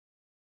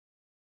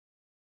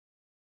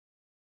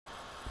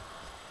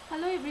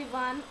Hello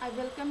everyone, I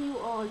welcome you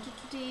all to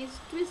today's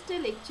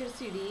Twisted Lecture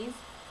Series.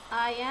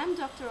 I am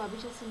Dr.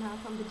 Abisa Sinha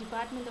from the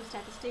Department of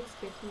Statistics,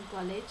 Bethune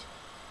College.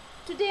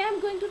 Today I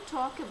am going to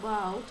talk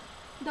about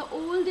the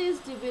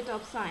oldest debate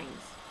of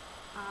science.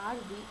 Are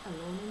we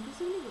alone in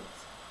this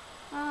universe?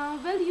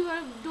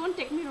 Don't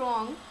take me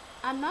wrong.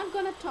 I'm not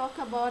going to talk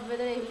about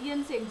whether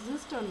aliens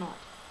exist or not.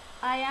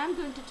 I am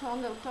going to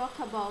talk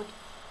about,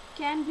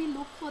 can we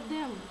look for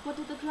them? What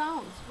are the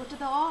grounds? What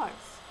are the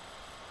odds?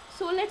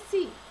 So let's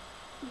see.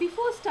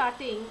 Before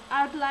starting,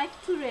 I would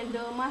like to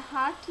render my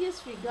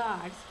heartiest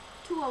regards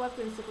to our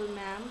principal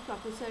ma'am,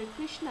 Professor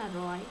Krishna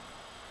Roy,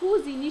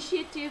 whose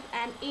initiative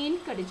and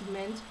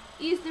encouragement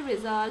is the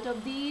result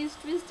of these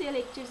Twisted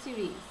Lecture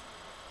series.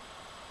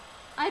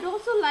 I'd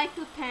also like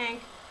to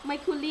thank my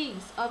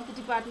colleagues of the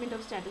Department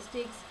of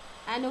Statistics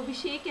and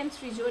Abhishek and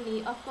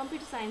Srijoni of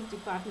Computer Science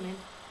Department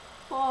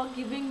for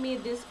giving me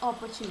this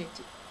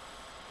opportunity.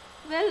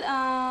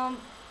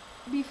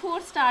 Before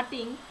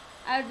starting,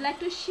 I would like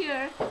to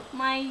share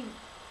my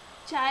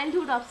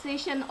childhood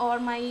obsession or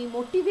my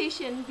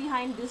motivation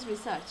behind this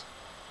research.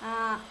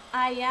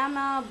 I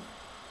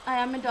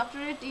am a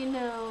doctorate in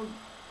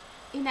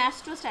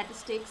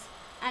astrostatistics,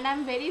 and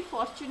I'm very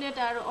fortunate,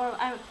 or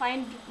I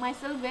find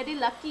myself very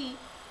lucky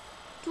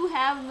to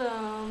have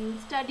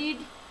studied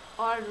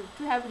or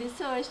to have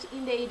researched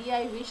in the area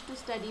I wish to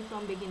study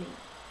from beginning.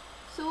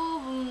 So,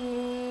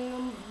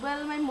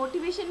 my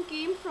motivation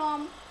came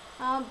from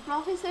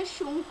Professor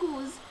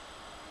Shunku's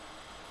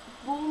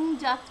Boom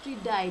Jatri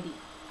diary.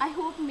 I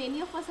hope many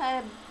of us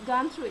have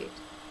gone through it.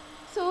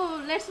 So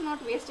let's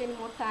not waste any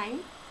more time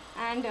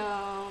and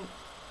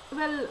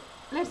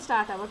let's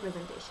start our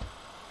presentation.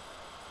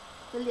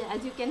 Well, yeah,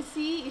 as you can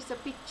see, it's a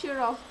picture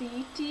of the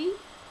ET,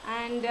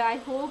 and I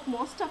hope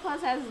most of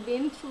us has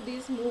been through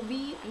this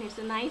movie, and it's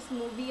a nice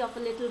movie of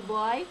a little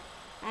boy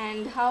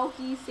and how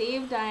he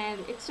saved an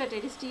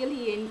extraterrestrial.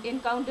 He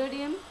encountered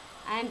him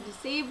and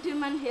saved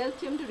him and helped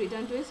him to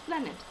return to his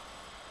planet.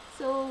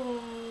 So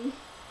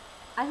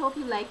I hope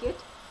you like it.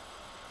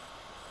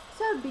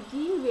 So I'll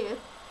begin with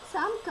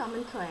some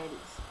common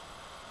queries.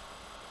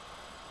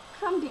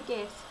 From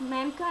decades,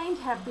 mankind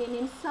have been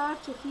in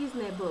search of his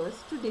neighbors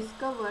to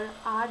discover,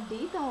 are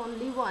they the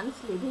only ones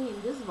living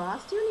in this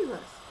vast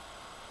universe?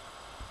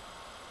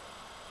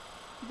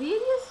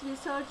 Various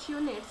research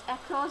units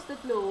across the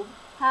globe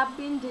have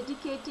been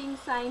dedicating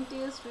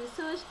scientists,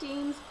 research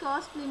teams,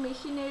 costly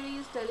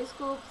machineries,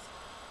 telescopes,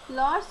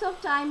 lots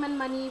of time and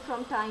money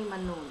from time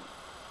unknown.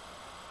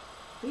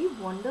 We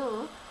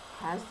wonder,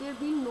 has there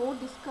been no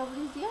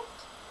discoveries yet?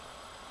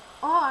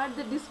 Or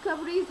the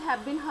discoveries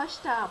have been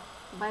hushed up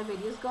by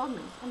various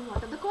governments, and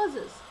what are the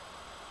causes?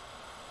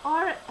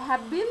 Or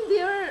have been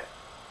there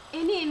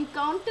any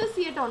encounters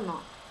yet or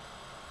not?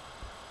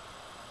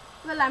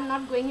 Well, I'm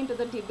not going into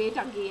the debate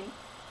again.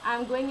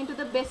 I'm going into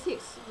the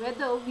basics,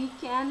 whether we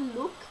can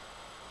look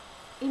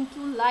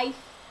into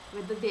life,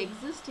 whether they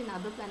exist in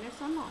other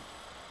planets or not.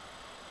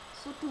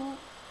 So to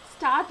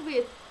start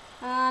with,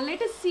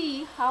 let us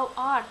see how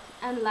Earth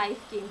and life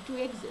came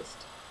to exist.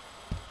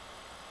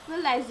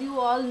 Well, as you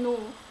all know,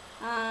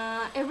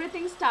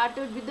 everything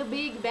started with the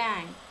Big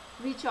Bang,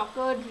 which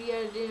occurred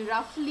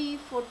roughly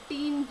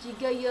 14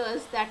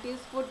 giga-years, that is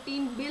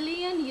 14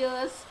 billion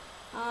years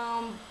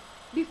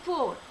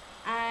before,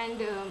 and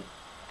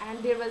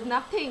there was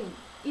nothing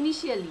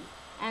initially,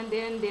 and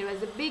then there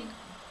was a Big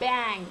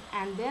Bang,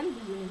 and then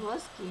the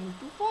universe came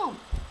to form.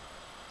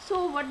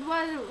 So what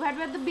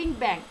was the Big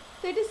Bang?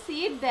 So it is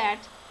said that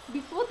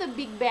before the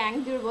Big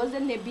Bang there was a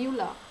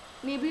nebula.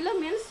 Nebula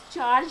means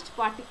charged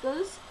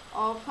particles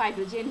of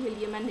hydrogen,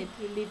 helium and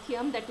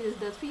lithium, that is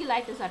the three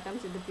lightest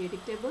atoms in the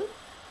periodic table,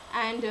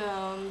 and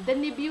the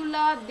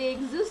nebula, they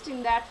exist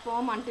in that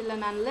form until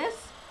and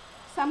unless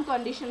some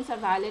conditions are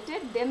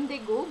violated, then they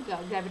go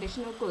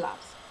gravitational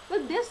collapse.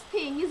 Well, this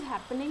thing is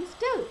happening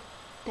still,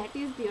 that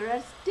is, there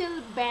are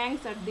still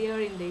bangs are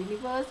there in the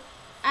universe,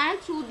 and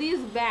through these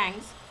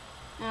bangs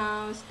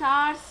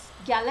stars,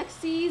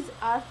 galaxies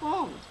are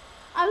formed.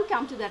 I will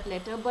come to that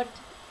later, but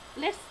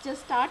let's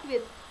just start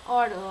with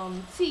or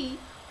see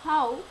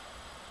how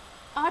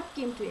Earth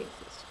came to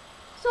exist.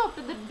 So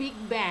after the Big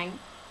Bang,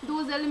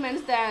 those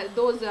elements,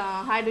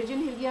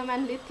 hydrogen, helium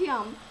and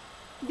lithium,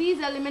 these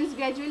elements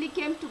gradually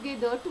came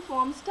together to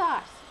form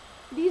stars.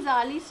 These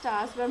early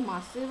stars were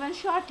massive and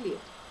short-lived,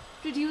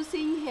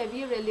 producing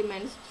heavier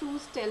elements through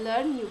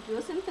stellar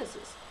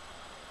nucleosynthesis.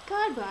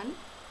 Carbon,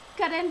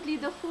 currently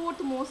the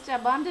fourth most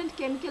abundant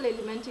chemical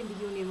element in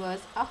the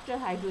universe after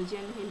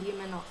hydrogen,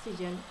 helium and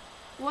oxygen,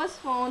 was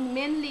found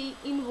mainly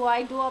in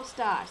white dwarf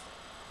stars,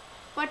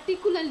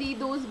 particularly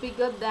those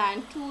bigger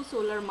than 2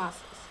 solar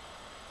masses.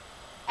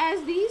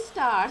 As these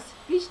stars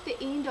reached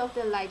the end of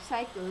their life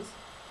cycles,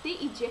 they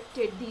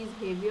ejected these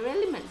heavier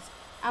elements,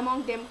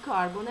 among them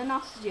carbon and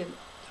oxygen,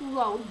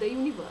 throughout the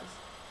universe.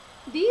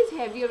 These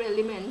heavier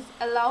elements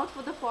allowed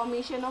for the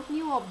formation of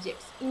new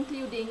objects,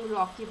 including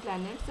rocky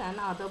planets and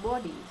other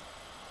bodies.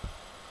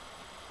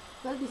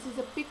 Well, this is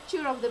a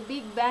picture of the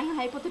Big Bang,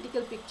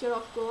 hypothetical picture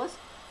of course,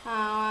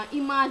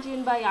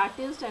 imagined by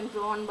artists and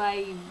drawn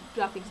by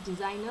graphics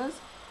designers.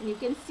 And you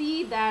can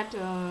see that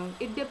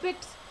it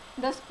depicts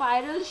the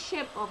spiral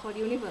shape of our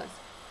universe.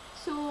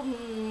 So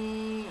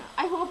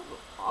I hope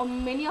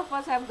many of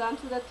us have gone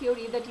through the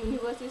theory that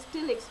universe is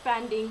still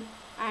expanding,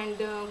 and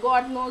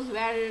God knows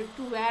where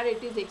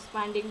it is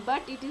expanding,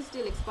 but it is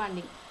still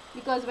expanding,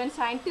 because when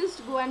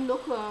scientists go and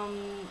look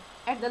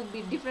at the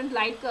different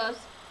light curves,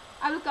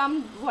 I will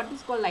come what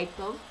is called light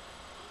curve.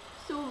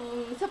 So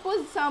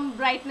suppose some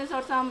brightness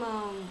or some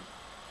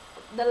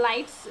the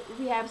lights,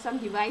 we have some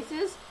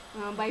devices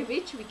by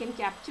which we can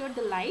capture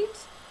the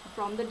lights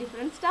from the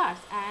different stars,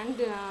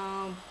 and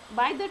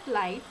by that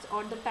lights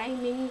or the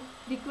timing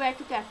required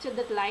to capture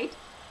that light,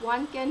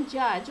 one can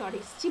judge or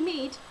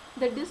estimate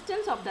the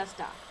distance of the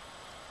star.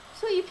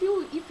 So if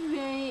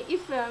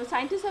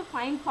scientists have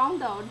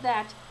found out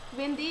that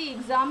when they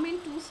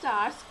examine two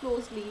stars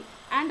closely,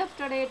 and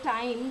after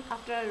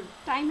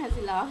time has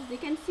elapsed, they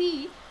can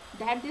see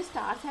that the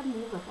stars have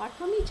moved apart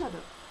from each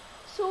other.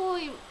 So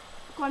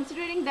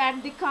considering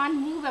that they can't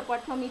move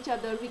apart from each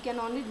other, we can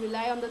only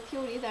rely on the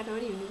theory that our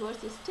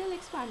universe is still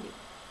expanding.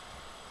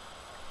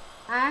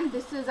 And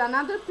this is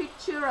another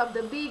picture of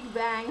the Big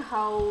Bang,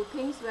 how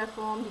things were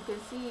formed. You can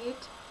see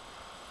it.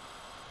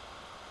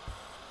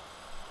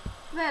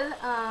 Well,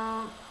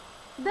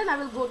 then I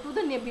will go to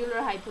the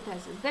nebular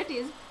hypothesis, that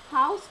is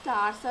how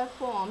stars are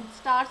formed.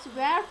 Stars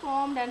were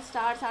formed and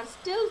stars are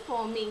still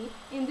forming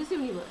in this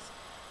universe.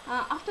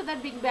 After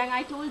that Big Bang,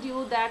 I told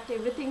you that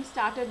everything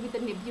started with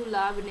a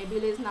nebula.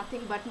 Nebula is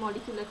nothing but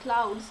molecular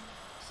clouds.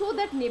 So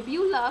that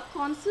nebula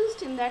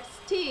consists in that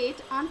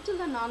state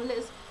until and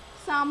unless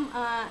some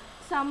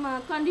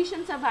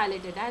conditions are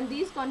violated, and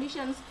these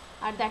conditions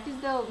are that is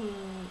the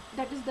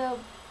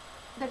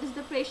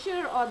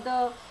pressure or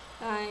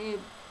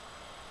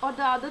the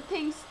other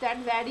things that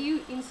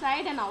vary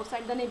inside and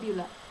outside the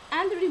nebula,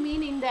 and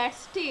remain in that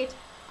state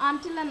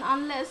until and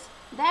unless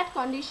that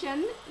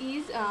condition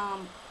is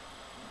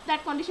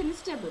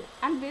stable.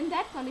 And when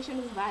that condition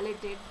is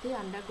violated, they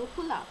undergo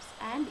collapse,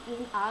 and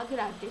in a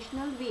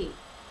gravitational way,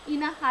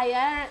 in a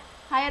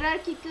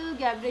hierarchical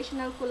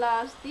gravitational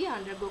collapse, they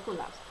undergo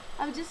collapse.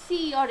 I will just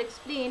see or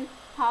explain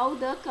how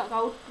the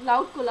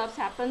cloud collapse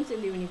happens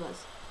in the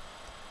universe.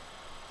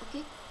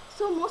 Okay,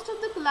 so most of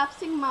the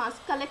collapsing mass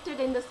collected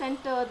in the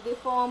center, they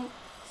form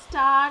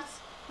stars.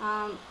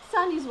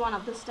 Sun is one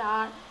of the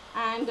star,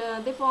 and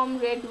they form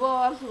red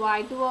dwarfs,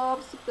 white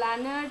dwarfs,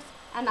 planets,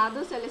 and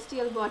other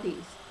celestial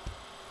bodies.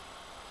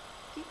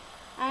 Okay,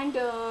 and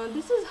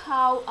this is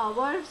how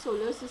our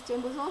solar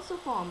system was also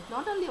formed.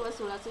 Not only our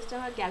solar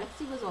system, our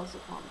galaxy was also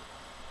formed.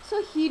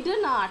 So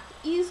hidden earth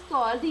is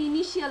called the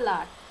initial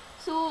earth.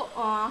 So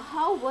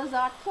how was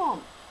earth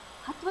formed?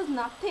 Earth was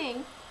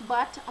nothing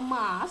but a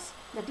mass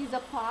that is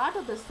a part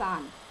of the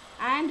sun.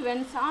 And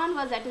when sun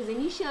was at its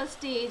initial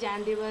stage,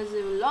 and there was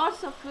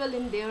lots of fuel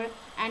in there,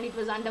 and it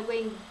was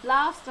undergoing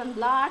blast, and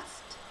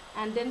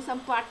then some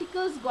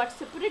particles got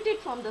separated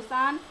from the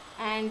sun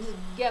and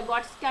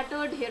got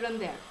scattered here and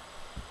there.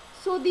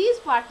 So these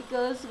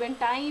particles, when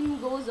time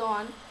goes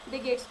on, they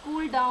get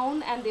cooled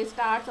down and they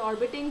start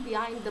orbiting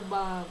behind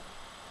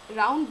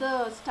around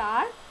the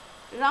star,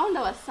 around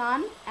our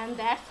sun, and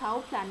that's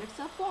how planets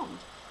are formed.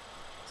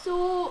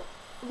 So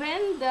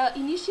when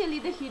initially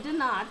the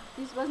hidden earth,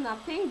 this was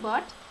nothing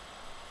but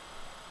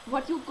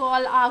what you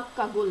call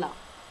Akagula.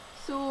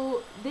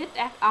 So that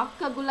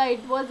Akagula,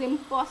 it was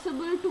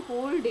impossible to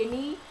hold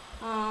any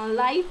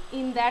life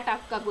in that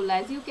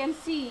Akagula. As you can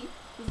see,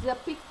 this is a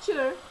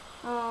picture.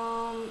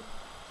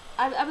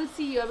 I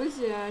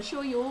will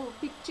show you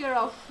picture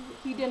of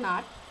hidden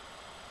earth.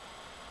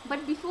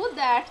 But before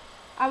that,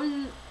 I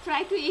will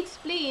try to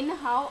explain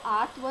how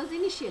earth was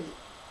initially.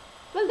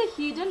 Well, the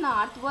hidden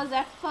earth was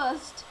at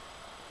first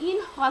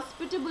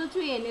inhospitable to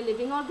any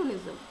living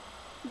organism.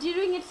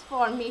 During its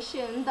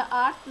formation, the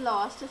earth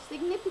lost a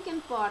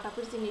significant part of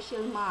its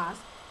initial mass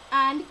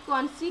and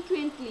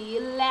consequently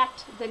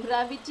lacked the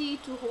gravity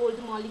to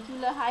hold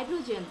molecular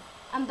hydrogen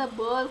and the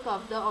bulk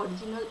of the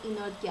original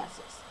inert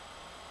gases.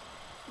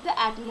 The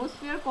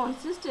atmosphere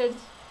consisted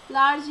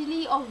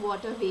largely of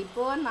water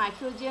vapor,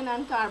 nitrogen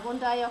and carbon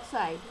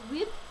dioxide,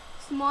 with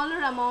smaller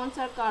amounts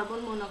of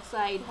carbon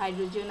monoxide,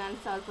 hydrogen and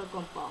sulfur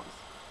compounds.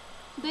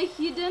 The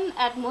hidden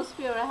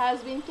atmosphere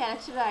has been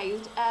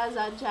characterized as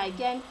a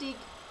gigantic,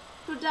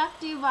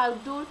 productive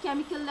outdoor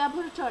chemical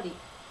laboratory.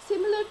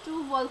 Similar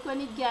to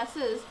volcanic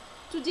gases,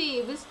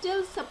 today we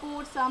still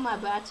support some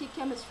abiotic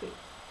chemistry.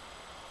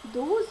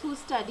 Those who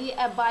study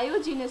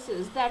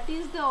abiogenesis, that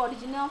is the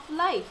origin of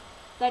life,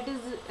 that is,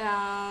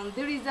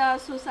 there is a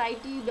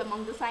society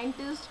among the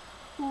scientists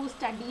who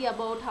study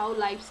about how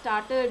life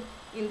started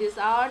in this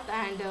earth,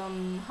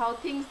 and how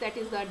things, that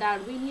is the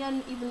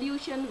Darwinian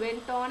evolution,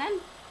 went on, and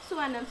so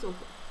on and so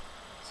forth.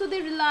 So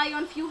they rely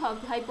on few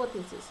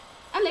hypotheses,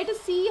 and let us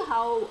see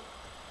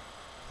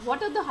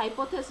what are the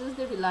hypotheses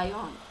they rely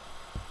on.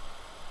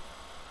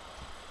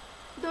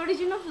 The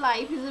origin of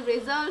life is a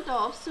result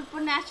of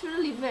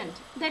supernatural event,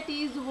 that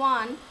is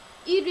one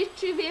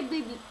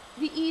irretrievably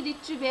we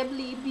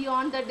irretrievably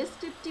beyond the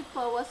descriptive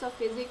powers of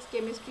physics,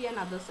 chemistry, and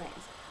other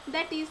science.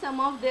 That is, some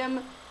of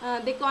them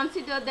they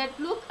consider that,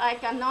 look, I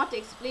cannot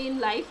explain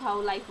life,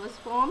 how life was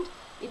formed.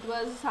 It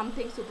was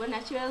something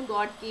supernatural.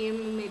 God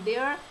came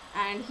there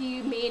and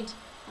he made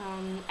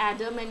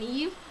Adam and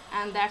Eve,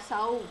 and that's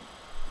how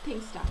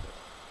things started.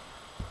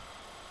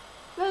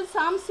 Well,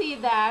 some say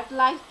that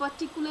life,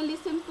 particularly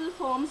simple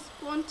forms,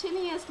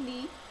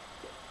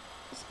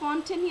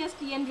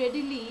 spontaneously and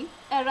readily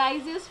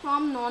arises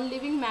from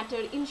non-living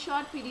matter in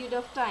short period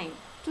of time,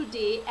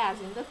 today as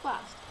in the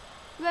past.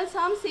 Well,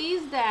 some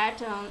says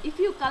that if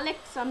you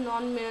collect some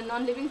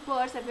non-living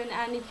parts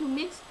and if you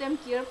mix them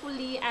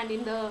carefully and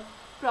in the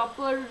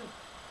proper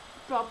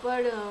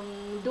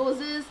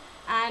doses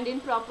and in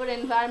proper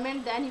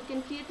environment, then you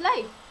can create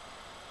life.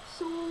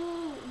 So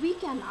we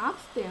can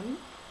ask them,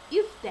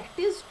 if that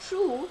is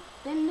true,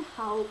 then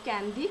how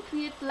can they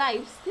create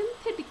life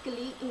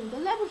synthetically in the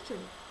laboratory?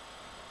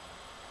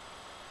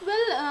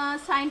 Well,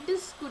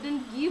 scientists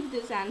couldn't give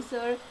this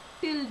answer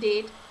till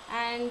date,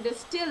 and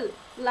still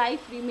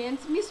life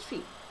remains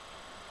mystery.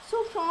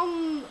 So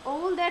from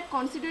all that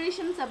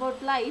considerations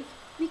about life,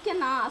 we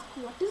can ask,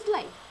 what is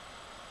life?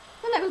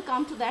 Well, I will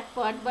come to that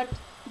part, but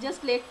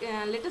just let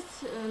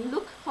us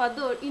look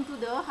further into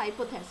the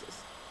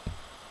hypothesis.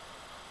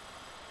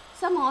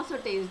 Some also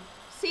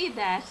say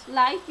that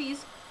life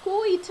is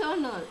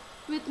co-eternal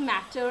with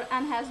matter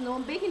and has no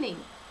beginning.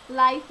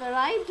 Life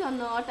arrived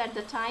on earth at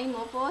the time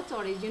of Earth's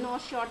origin or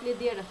shortly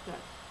thereafter.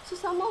 So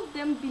some of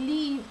them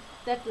believe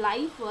that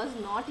life was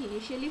not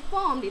initially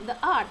formed in the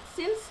earth,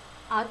 since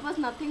earth was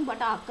nothing but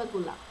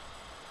Akagula.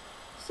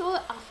 So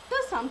after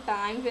some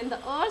time, when the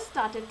earth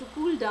started to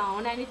cool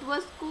down and it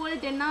was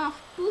cold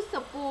enough to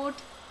support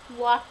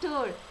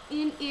water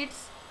in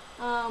its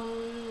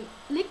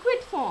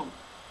liquid form,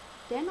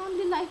 then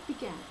only life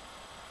began.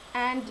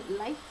 And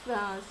life,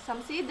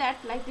 some say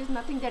that life is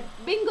nothing, that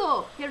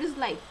bingo, here is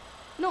life.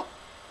 No,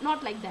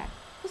 not like that.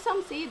 So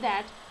some say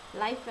that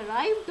life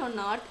arrived on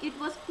earth, it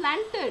was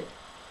planted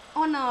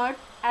on earth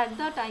at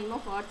the time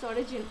of earth's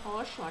origin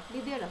or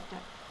shortly thereafter.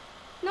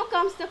 Now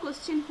comes the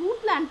question, who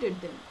planted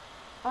them,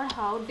 or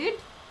how did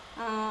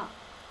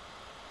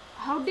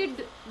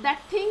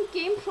that thing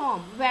came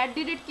from, where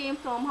did it came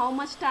from, how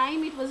much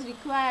time it was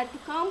required to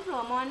come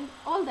from, and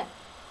all that.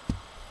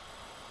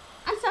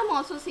 And some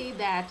also say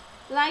that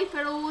life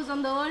arose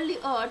on the early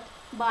earth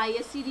by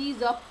a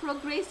series of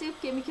progressive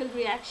chemical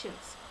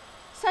reactions.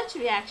 Such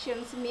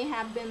reactions may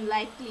have been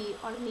likely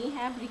or may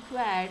have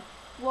required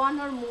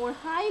one or more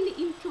highly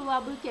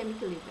improbable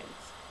chemical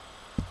events.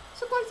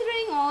 So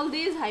considering all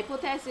these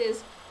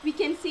hypotheses, we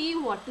can see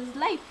what is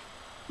life.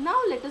 Now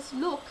let us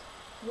look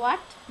what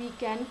we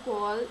can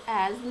call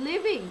as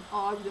living,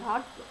 or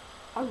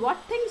what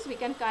things we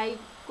can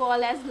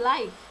call as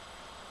life.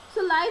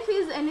 So life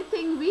is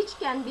anything which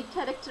can be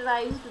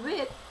characterized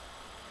with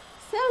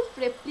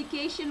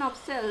self-replication of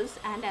cells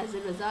and as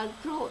a result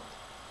growth.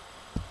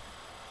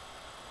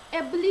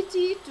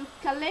 Ability to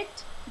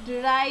collect,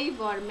 derive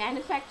or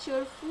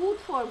manufacture food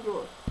for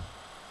growth.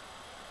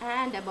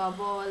 And above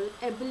all,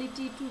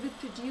 ability to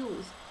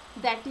reproduce,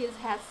 that is,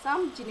 has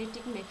some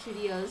genetic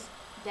materials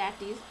that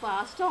is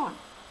passed on.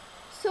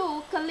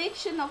 So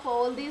collection of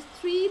all these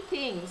three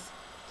things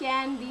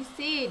can be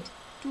said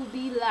to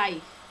be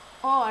life,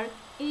 or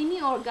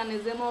any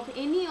organism of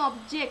any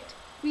object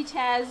which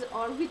has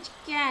or which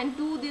can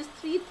do these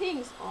three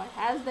things or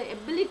has the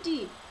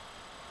ability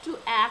to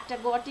act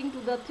according to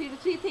the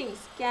three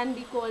things can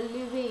be called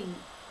living.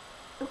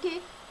 Okay,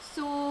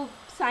 so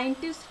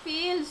scientists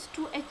fails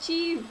to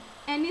achieve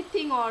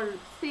anything or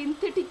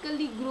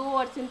synthetically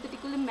grow or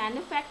synthetically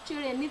manufacture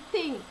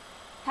anything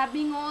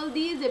having all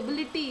these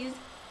abilities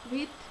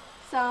with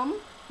some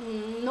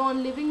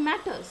non-living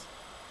matters.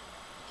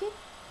 Okay,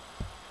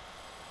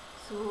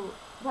 so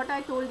what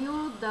I told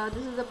you,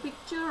 this is a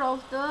picture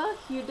of the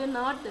hidden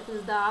earth, that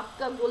is the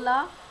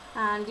Akagula,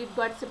 and it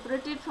got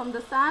separated from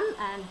the sun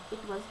and it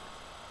was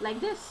like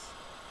this.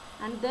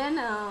 And then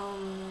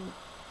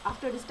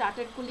after it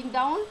started cooling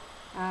down,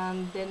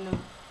 then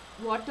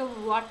water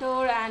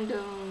and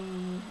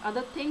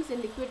other things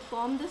in liquid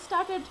form, they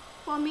started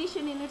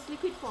formation in its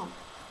liquid form.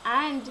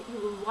 And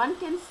one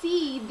can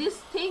see this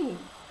thing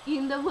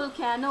in the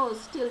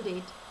volcanoes till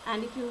date.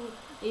 And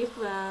if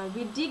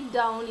we dig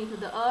down into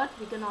the earth,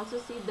 we can also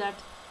see that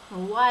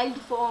wild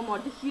form or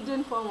the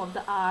hidden form of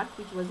the earth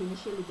which was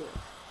initially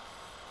there.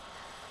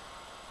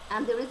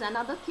 And there is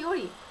another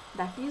theory,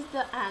 that is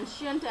the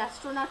ancient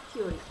astronaut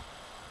theory.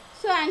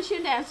 So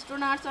ancient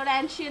astronauts or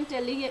ancient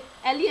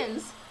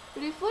aliens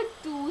referred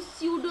to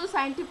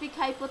pseudo-scientific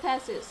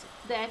hypothesis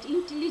that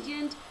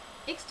intelligent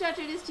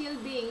extraterrestrial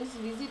beings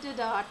visited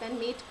Earth and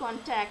made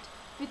contact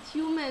with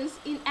humans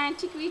in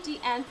antiquity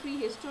and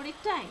prehistoric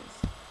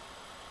times.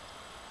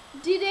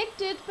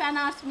 Directed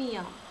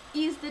panspermia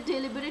is the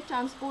deliberate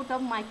transport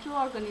of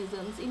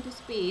microorganisms into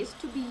space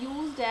to be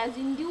used as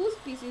induced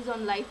species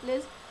on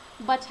lifeless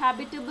but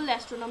habitable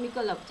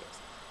astronomical objects.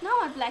 Now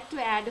I'd like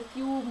to add a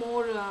few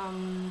more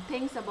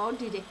things about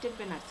directed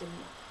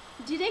panspermia.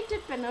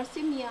 directed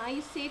panorrhea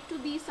is said to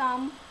be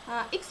some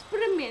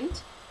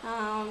experiment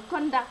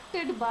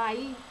conducted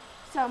by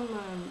some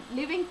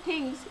living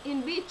things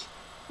in which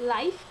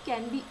life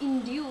can be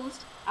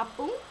induced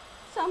upon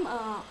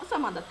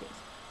some other things.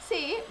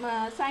 Say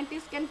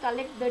scientists can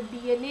collect the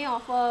DNA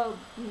of a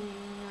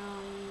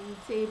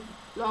say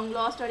long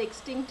lost or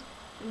extinct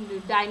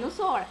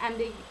dinosaur, and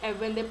they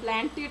when they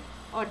plant it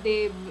or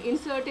they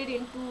insert it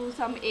into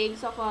some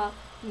eggs of a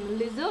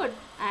lizard,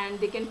 and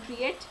they can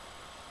create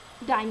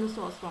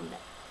dinosaurs from that.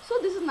 So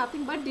this is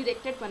nothing but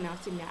directed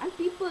panorrhea, and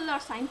people or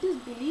scientists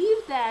believe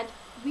that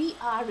we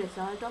are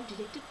result of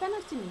directed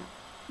panorrhea.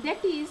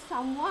 That is,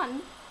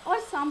 someone or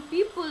some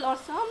people or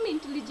some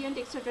intelligent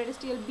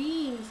extraterrestrial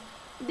beings,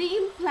 they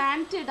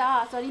implanted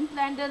us or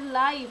implanted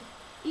life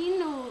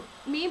in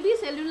maybe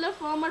cellular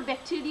form or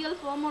bacterial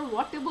form or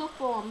whatever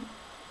form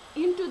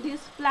into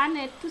this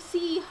planet to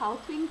see how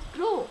things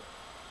grow.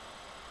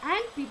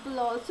 And people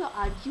also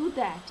argue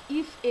that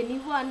if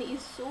anyone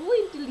is so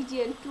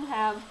intelligent to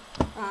have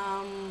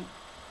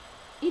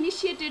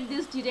initiated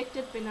this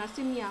directed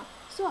panorrhea,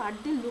 so are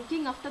they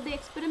looking after the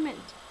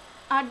experiment?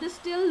 Are they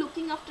still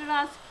looking after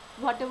us,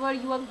 whatever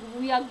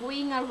we are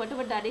going, or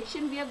whatever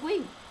direction we are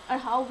going, or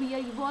how we are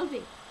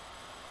evolving?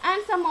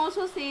 And some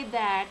also say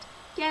that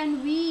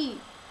can we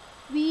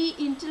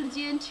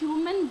intelligent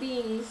human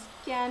beings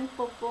can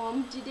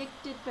perform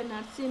directed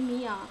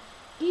panorrhea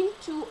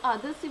into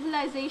other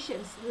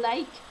civilizations,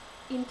 like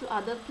into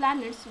other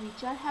planets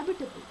which are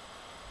habitable.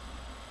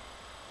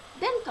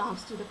 Then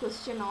comes to the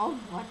question of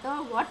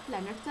what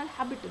planets are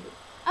habitable.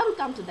 I will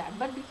come to that,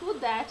 but before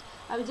that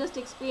I will just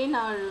explain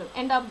or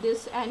end up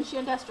this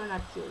ancient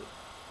astronaut theory.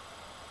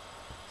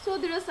 So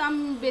there are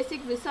some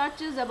basic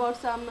researches about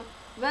some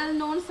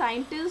well-known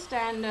scientists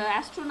and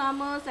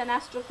astronomers and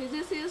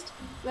astrophysicists.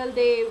 Well,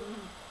 they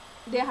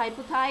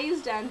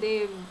hypothesized and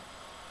they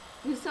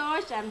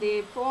researched and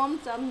they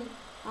formed some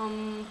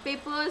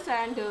papers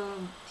and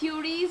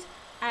theories,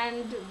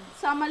 and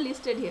some are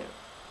listed here.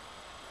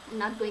 I'm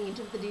not going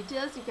into the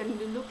details. You can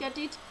look at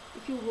it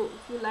if you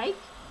like.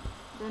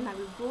 Then I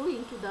will go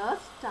into the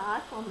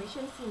star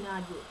formation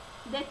scenario.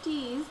 That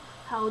is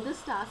how the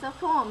stars are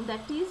formed.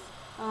 That is,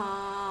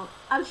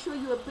 I'll show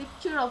you a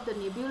picture of the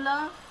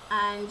nebula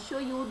and show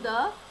you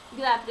the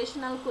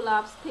gravitational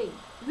collapse thing,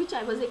 which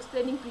I was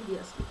explaining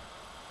previously.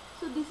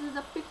 So this is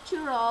a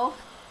picture of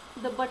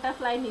the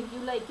butterfly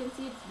nebula. You can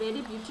see it's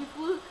very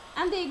beautiful,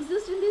 and they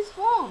exist in this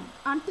form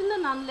until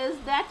and unless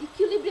that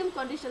equilibrium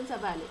conditions are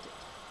violated.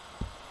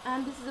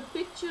 And this is a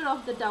picture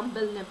of the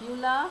dumbbell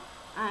nebula,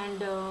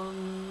 and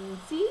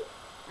see,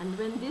 and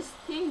when these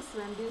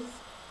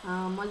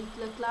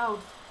molecular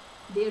clouds,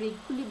 their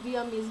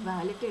equilibrium is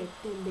violated,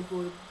 then they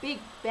go big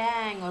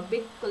bang or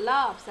big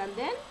collapse, and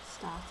then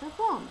stars are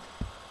formed.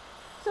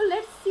 So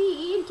let's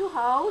see into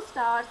how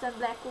stars and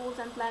black holes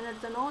and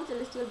planets and all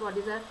celestial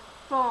bodies are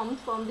formed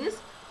from this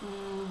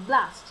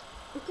blast.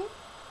 Okay,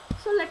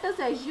 so let us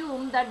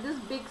assume that this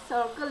big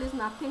circle is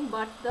nothing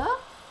but the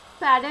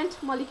parent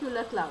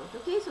molecular cloud.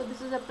 Okay, so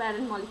this is a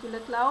parent molecular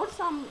cloud,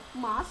 some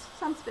mass,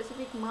 some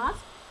specific mass,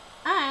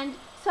 and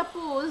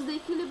suppose the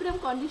equilibrium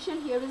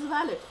condition here is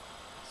valid,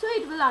 so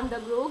it will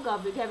undergo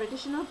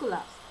gravitational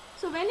collapse.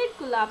 So when it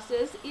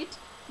collapses, it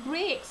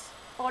breaks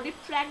or it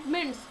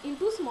fragments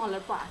into smaller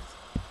parts.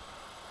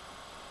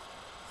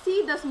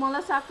 See the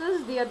smaller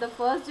circles, they are the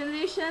first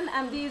generation,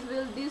 and these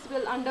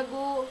will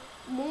undergo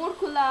more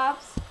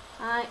collapse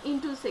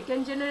into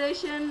second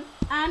generation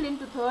and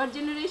into third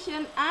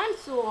generation, and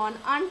so on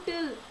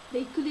until the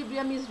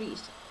equilibrium is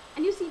reached.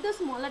 And you see the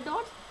smaller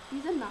dots,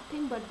 these are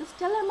nothing but the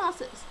stellar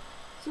masses.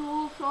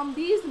 So from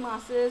these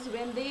masses,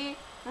 when they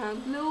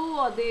glow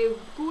or they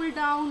cool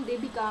down, they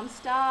become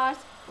stars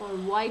or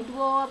white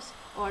dwarfs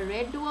or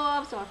red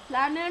dwarfs or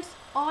planets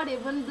or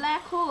even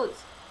black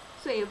holes.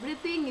 So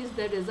everything is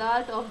the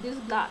result of this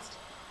blast,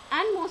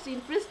 and most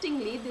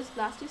interestingly, this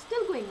blast is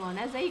still going on,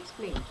 as I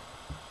explained.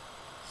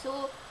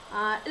 So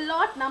a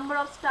lot number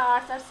of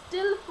stars are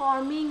still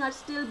forming, are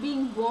still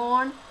being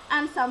born,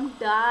 and some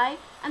die.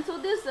 And so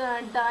this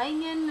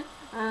dying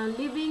and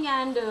living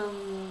and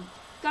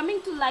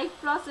coming to life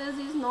process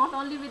is not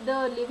only with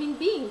the living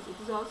beings,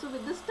 it is also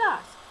with the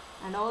stars.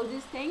 And all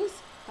these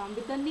things come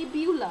with the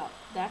nebula,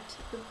 that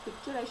the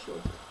picture I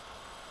showed you.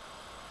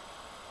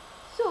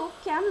 So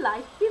can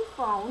life be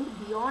found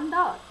beyond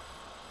Earth?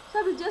 So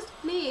I will just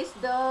place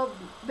the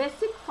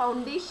basic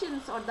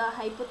foundations or the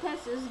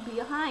hypothesis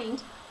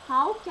behind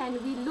how can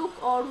we look,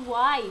 or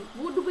why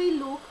would we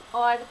look,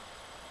 or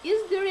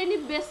is there any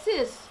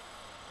basis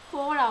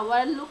for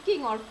our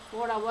looking or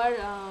for our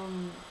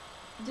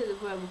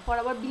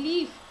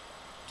belief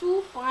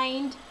to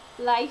find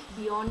life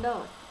beyond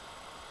Earth.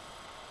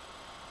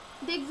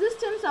 The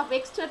existence of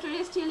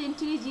extraterrestrial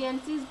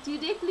intelligence is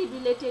directly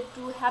related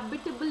to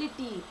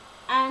habitability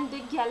and the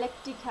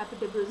galactic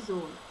habitable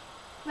zone,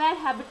 where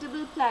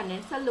habitable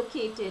planets are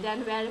located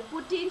and where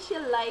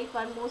potential life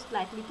are most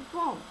likely to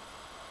form.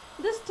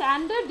 The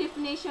standard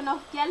definition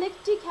of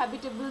galactic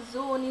habitable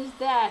zone is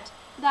that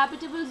the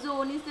habitable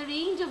zone is the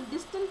range of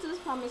distances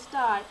from a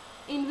star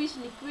in which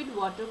liquid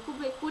water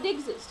could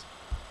exist.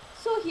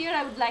 So here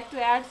I would like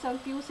to add some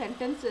few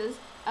sentences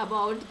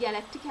about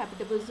galactic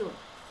habitable zone.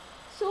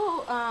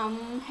 So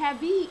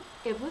have we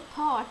ever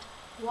thought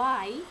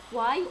why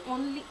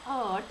only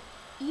Earth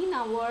in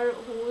our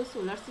whole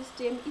solar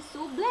system is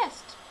so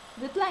blessed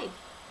with life?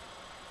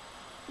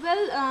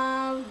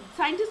 Well,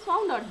 scientists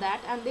found out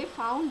that, and they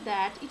found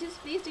that it is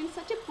placed in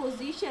such a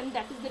position,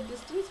 that is the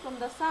distance from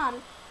the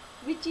sun,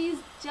 which is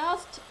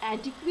just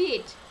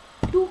adequate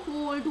to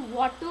hold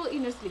water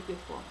in its liquid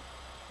form.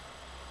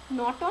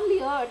 Not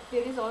only Earth,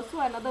 there is also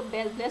another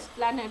blessed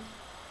planet.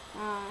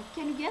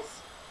 Can you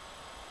guess?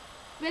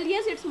 Well,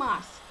 yes, it's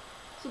Mars.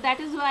 So that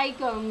is why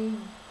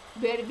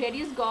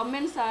various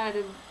governments are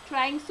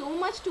trying so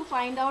much to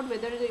find out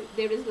whether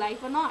there is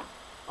life or not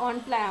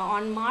on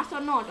Mars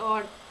or not,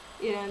 or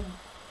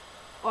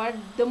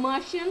the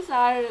Martians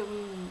are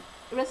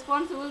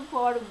responsible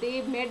for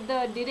they made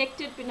the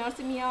directed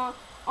panspermia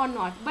or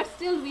not. But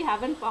still, we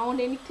haven't found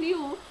any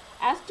clue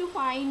as to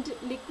find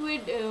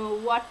liquid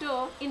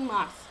water in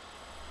Mars.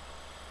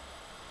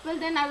 Well,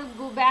 then I will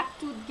go back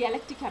to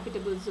galactic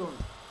habitable zone.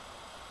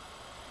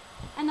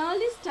 An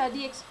early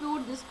study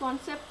explored this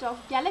concept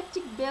of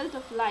galactic belt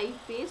of life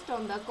based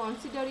on the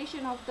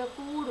consideration of the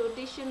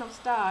co-rotation of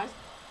stars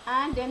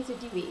and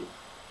density wave.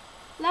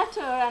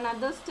 Later,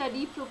 another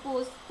study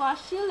proposed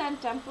spatial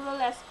and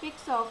temporal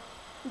aspects of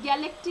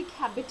galactic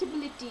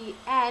habitability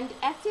and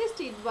assessed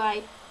it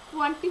by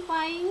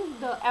quantifying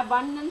the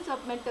abundance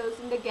of metals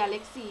in the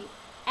galaxy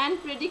and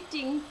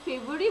predicting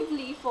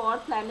favorably for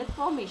planet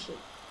formation.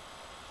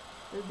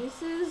 So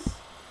this is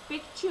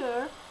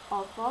picture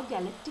of a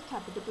galactic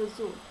habitable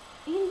zone.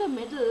 In the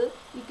middle,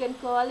 you can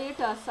call it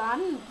a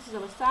sun. This is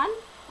our sun,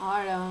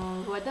 or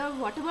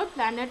whatever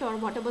planet or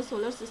whatever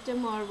solar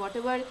system or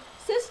whatever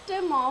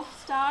system of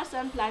stars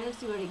and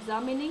planets you are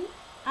examining,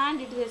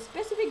 and it is a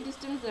specific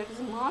distance that is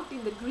marked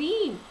in the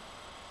green.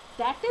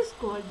 That is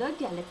called the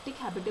galactic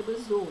habitable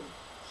zone.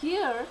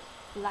 Here,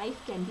 life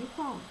can be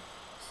found.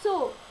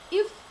 So,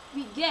 if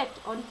we get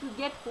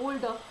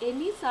hold of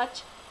any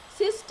such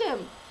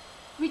system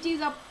which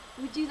is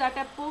at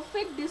a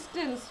perfect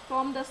distance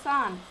from the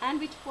sun and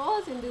which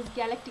falls in this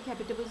galactic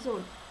habitable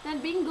zone, then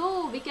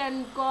bingo, we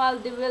can call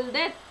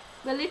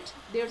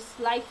there's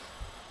life.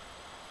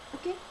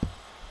 Okay.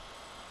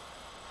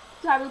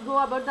 So I will go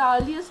about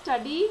the earliest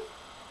study,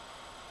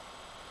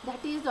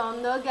 that is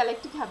on the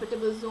galactic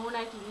habitable zone,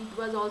 and it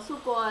was also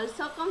called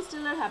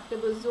circumstellar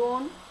habitable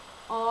zone,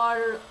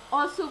 or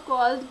also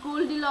called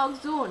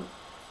Goldilocks zone.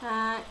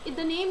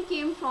 The name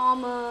came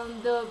from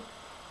the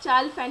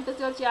child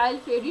fantasy or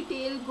child fairy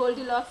tale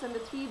Goldilocks and the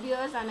Three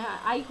Bears, and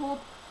I hope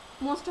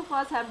most of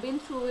us have been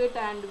through it,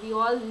 and we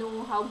all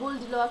know how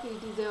Goldilocks,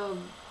 it is a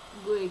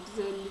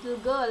little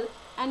girl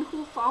and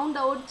who found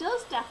out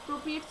just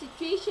appropriate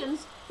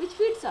situations which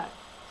fits her.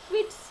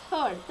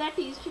 That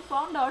is, she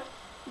found out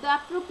the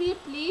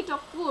appropriate plate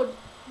of food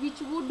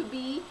which would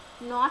be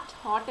not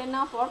hot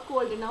enough or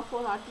cold enough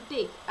for her to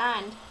take,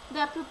 and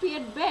the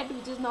appropriate bed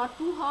which is not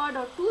too hard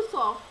or too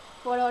soft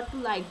for her to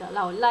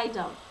lie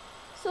down.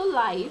 So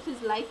life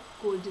is like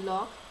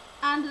Goldilocks,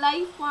 and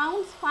life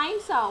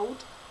finds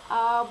out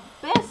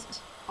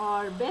best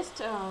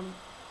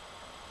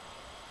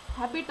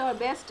habit or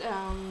best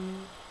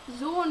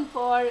zone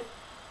for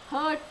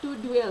her to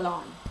dwell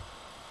on.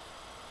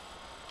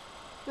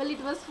 Well,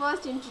 it was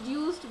first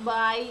introduced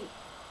by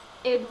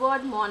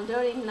Edward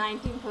Maunder in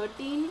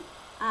 1913,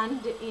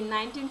 and in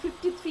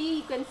 1953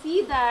 you can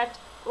see that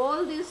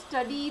all this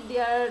study, they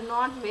are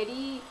not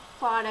very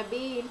far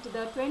away into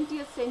the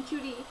 20th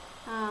century.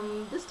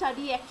 The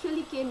study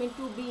actually came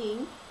into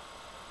being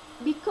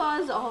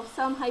because of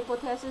some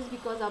hypothesis,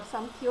 because of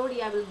some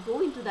theory. I will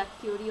go into that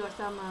theory, or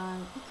some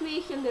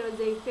equation. There was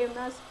a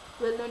famous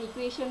well-known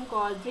equation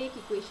called Drake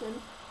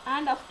equation,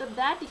 and after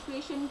that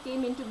equation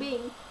came into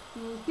being,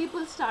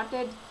 people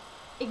started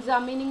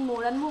examining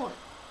more and more.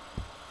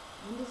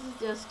 And this is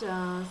just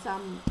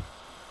some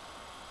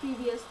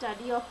previous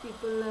study of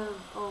people,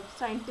 of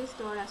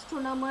scientists or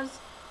astronomers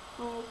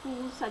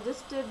who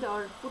suggested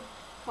or put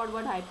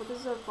forward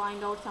hypothesis or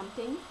find out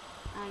something.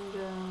 And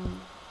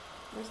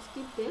let's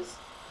skip this.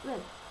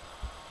 Well,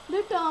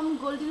 the term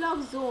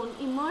Goldilocks zone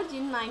emerged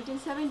in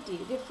 1970,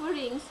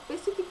 referring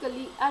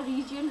specifically a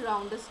region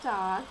around a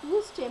star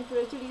whose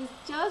temperature is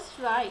just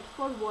right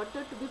for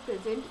water to be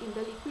present in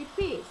the liquid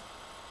phase.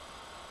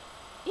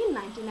 In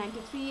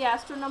 1993,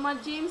 astronomer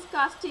James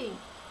Casting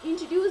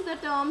introduced the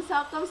term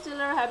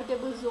circumstellar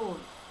habitable zone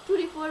to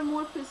refer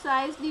more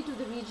precisely to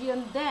the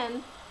region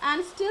then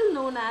and still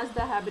known as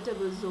the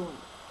habitable zone.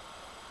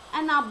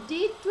 An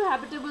update to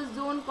habitable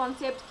zone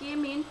concept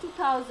came in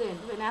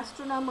 2000 when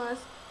astronomers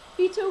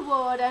Peter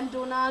Ward and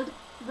Donald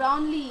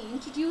Brownlee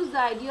introduced the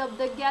idea of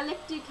the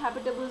galactic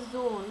habitable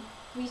zone,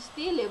 which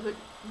they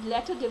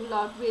later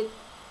developed with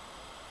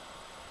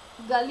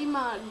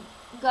Guillermo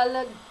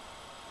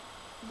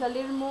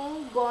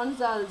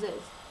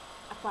Gonzalez.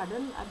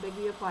 Pardon, I beg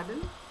your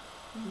pardon.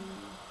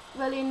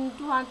 Well, in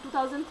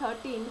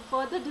 2013,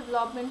 further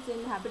developments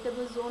in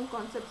habitable zone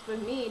concepts were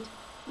made,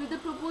 with the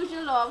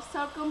proposal of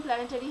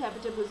circumplanetary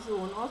habitable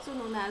zone, also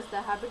known as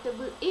the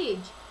habitable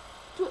age,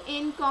 to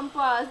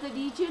encompass the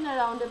region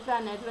around a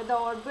planet where the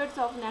orbits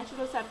of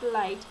natural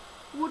satellite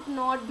would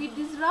not be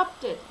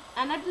disrupted,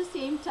 and at the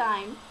same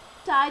time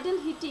tidal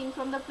heating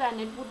from the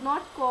planet would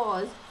not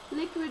cause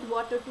liquid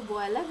water to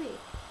boil away.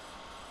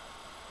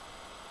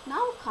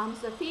 Now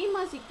comes a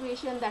famous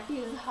equation, that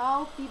is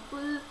how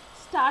people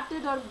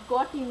started or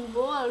got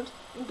involved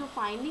into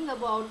finding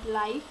about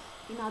life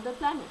in other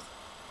planets.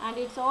 And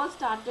it's all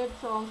started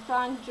from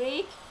Frank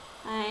Drake,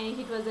 and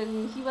he was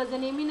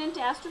an eminent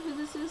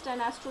astrophysicist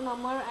and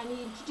astronomer, and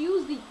he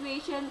introduced the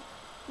equation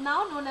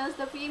now known as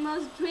the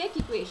famous Drake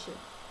equation.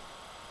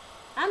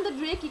 And the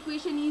Drake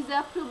equation is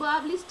a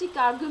probabilistic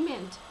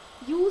argument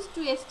used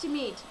to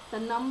estimate the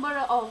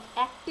number of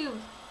active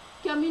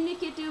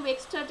communicative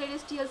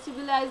extraterrestrial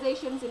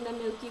civilizations in the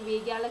Milky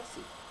Way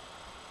galaxy.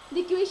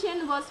 The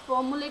equation was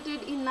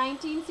formulated in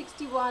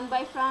 1961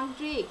 by Frank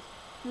Drake,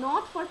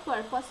 not for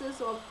purposes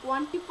of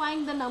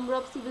quantifying the number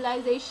of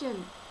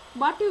civilizations,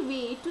 but a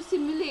way to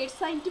simulate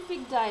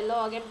scientific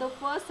dialogue at the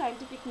first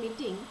scientific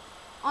meeting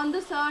on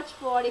the search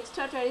for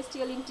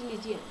extraterrestrial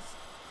intelligence.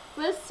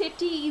 Well,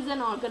 SETI is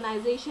an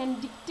organization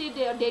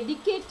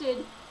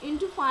dedicated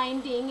into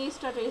finding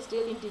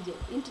extraterrestrial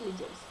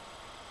intelligence.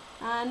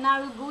 And now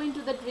we'll go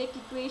into the Drake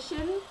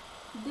equation.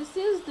 This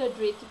is the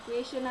Drake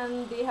equation,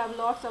 and they have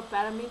lots of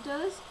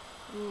parameters.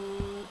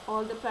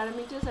 All the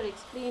parameters are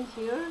explained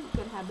here. You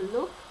can have a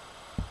look.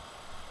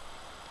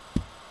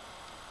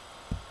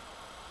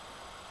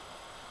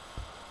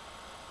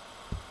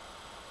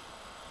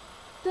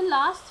 The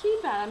last three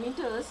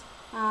parameters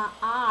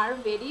are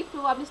very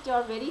probabilistic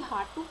or very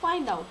hard to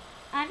find out,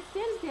 and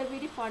since they are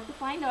very hard to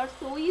find out,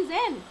 so is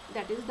n.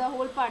 That is the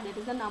whole part. That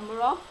is the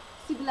number of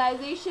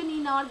civilization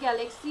in our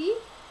galaxy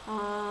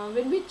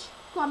in which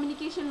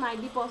communication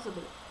might be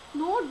possible.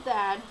 Note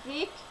that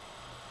Drake,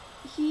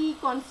 he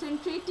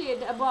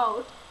concentrated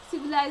about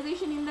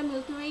civilization in the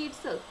Milky Way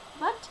itself,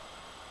 but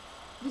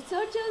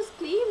researchers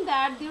claim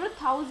that there are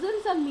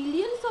thousands and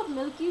millions of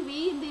Milky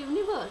Way in the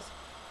universe.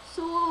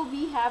 So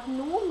we have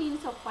no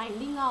means of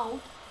finding out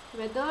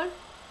whether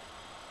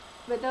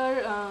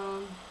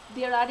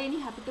there are any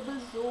habitable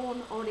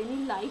zone or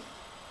any life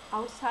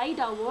outside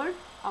our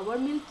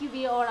Milky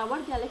Way or our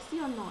galaxy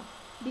or not,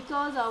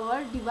 because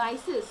our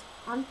devices,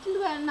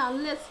 until and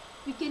unless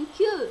we can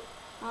kill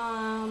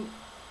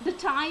the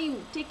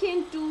time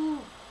taken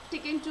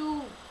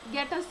to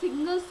get a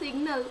single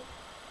signal,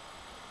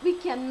 we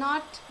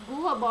cannot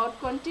go about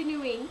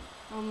continuing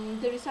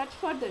the research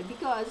further,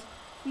 because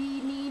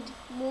we need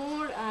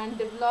more and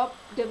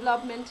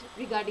development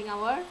regarding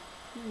our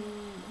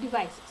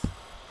devices.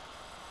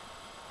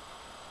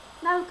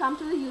 Now we'll come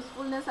to the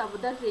usefulness of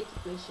the Drake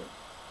equation.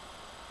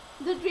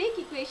 The Drake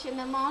equation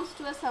amounts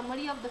to a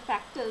summary of the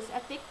factors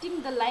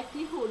affecting the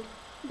likelihood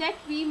that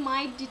we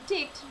might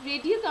detect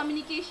radio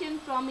communication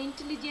from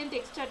intelligent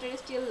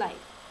extraterrestrial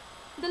life.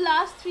 The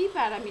last three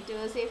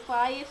parameters,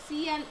 Fi,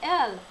 Fc and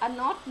L, are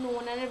not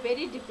known and are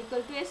very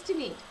difficult to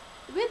estimate,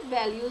 with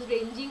values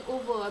ranging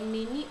over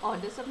many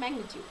orders of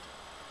magnitude.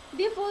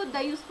 Therefore,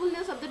 the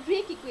usefulness of the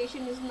Drake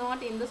equation is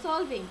not in the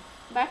solving,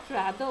 but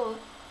rather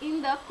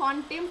in the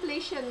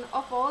contemplation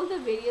of all the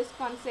various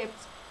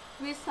concepts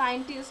which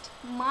scientists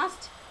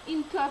must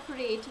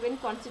incorporate when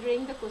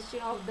considering the question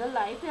of the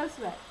life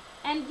elsewhere,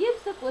 and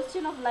gives the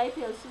question of life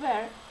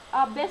elsewhere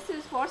a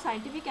basis for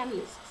scientific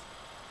analysis.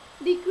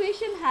 The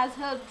equation has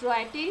helped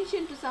draw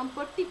attention to some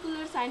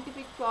particular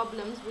scientific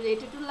problems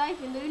related to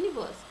life in the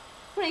universe.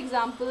 For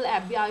example,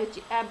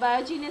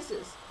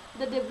 abiogenesis,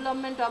 the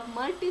development of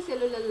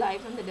multicellular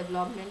life, and the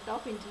development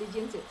of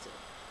intelligence itself.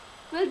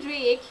 Well,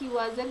 Drake, he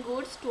was a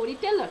good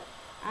storyteller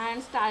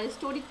and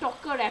story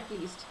talker at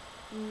least.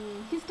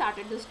 He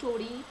started the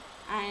story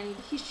and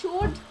he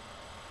showed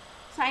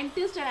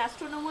scientists and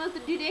astronomers the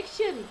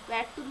direction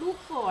where to look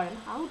for and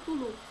how to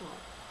look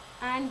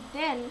for. And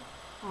then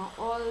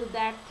all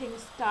that thing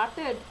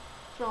started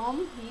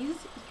from his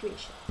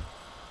equation.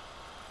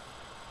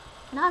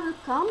 Now we'll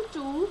come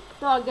to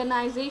the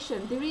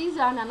organization. There is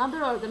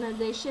another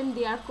organization,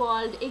 they are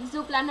called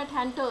exoplanet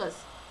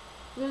hunters.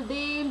 Will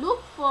they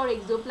look for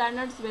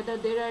exoplanets, whether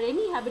there are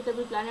any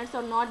habitable planets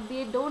or not?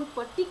 They don't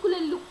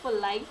particularly look for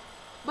life,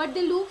 but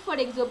they look for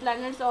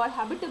exoplanets or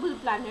habitable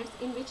planets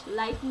in which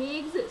life may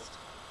exist.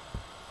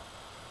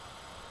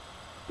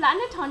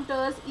 Planet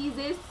Hunters is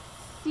a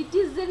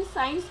citizen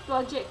science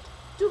project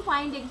to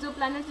find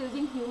exoplanets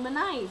using human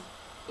eyes.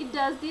 It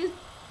does this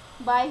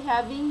by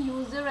having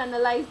user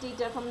analyze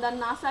data from the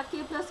NASA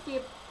Kepler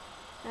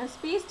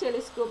Space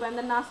Telescope and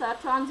the NASA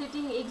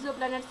Transiting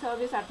Exoplanet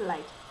Survey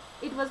satellite.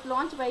 It was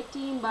launched by a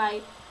team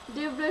by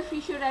Deborah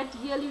Fisher at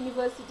Yale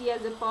University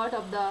as a part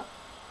of the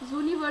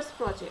Zooniverse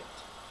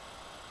project.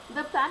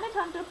 The Planet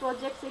Hunter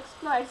project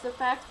exploits the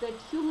fact that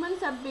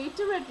humans are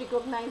better at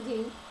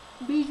recognizing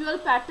visual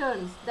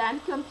patterns than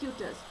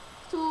computers.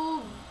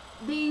 So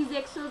these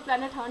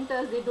exoplanet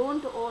hunters, they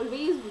don't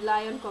always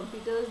rely on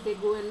computers. They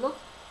go and look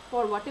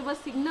for whatever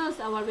signals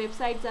our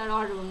websites are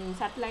or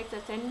satellites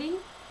are sending,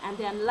 and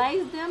they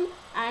analyze them,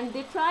 and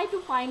they try to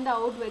find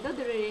out whether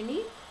there are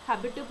any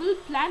habitable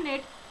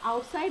planet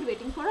outside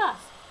waiting for us,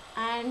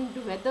 and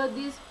whether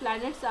these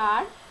planets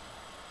are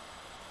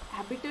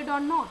habited or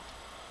not.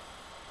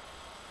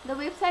 The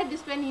website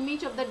displays an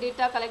image of the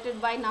data collected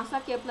by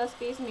NASA Kepler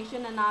space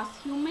mission and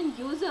asks human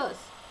users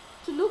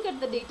to look at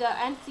the data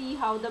and see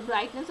how the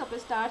brightness of a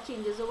star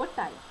changes over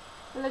time.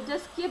 So let's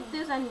just skip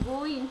this and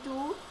go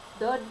into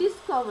the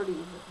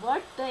discoveries.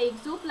 What the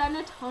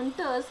exoplanet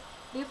hunters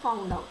they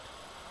found out.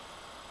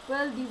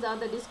 Well, these are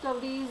the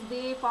discoveries.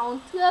 They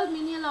found 12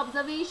 million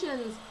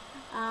observations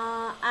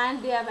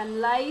and they have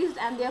analyzed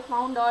and they have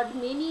found out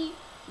many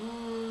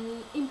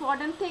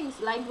important things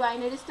like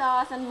binary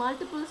stars and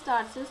multiple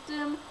star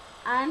system,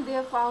 and they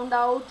have found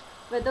out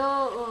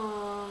whether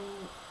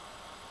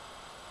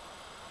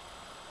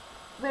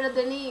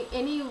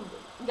any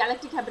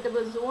galactic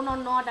habitable zone or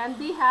not, and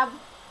they have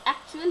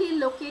actually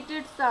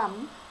located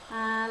some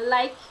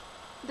like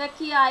the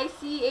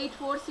KIC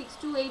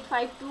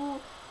 8462852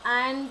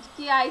 and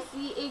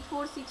KIC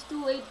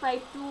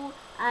 8462852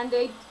 and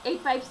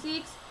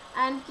 856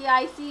 and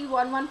KIC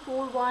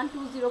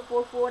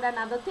 11412044 and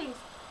other things.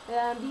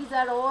 These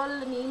are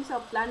all names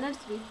of planets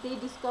which they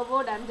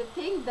discovered, and they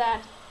think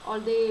that, or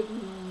they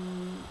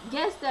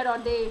guess that, or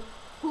they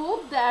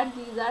hope that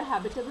these are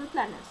habitable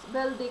planets.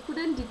 Well, they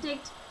couldn't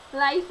detect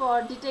life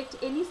or detect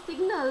any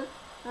signal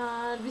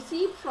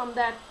received from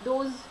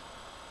those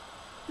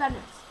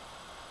planets.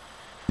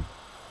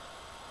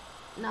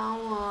 Now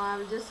I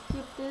will just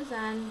skip this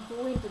and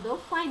go into the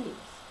findings.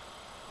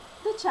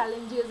 The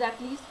challenge is, at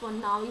least for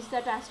now, is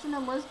that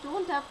astronomers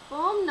don't have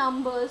firm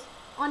numbers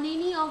on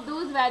any of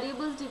those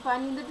variables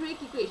defining the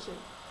Drake equation.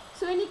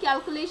 So any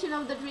calculation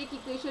of the Drake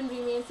equation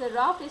remains a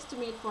rough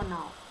estimate for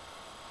now.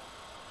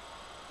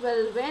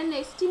 Well, when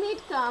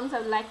estimate comes, I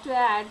would like to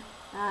add,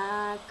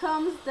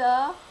 comes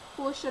the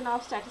portion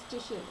of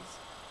statisticians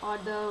or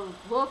the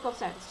work of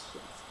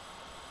statisticians.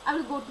 I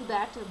will go to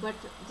that, but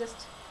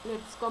just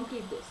let's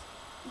complete this.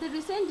 The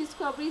recent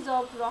discoveries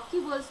of rocky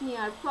worlds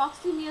near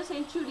Proxima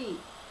Centauri,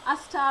 a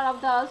star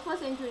of the Alpha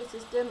Centauri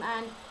system,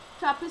 and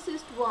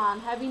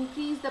TRAPPIST-1 have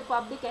increased the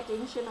public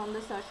attention on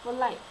the search for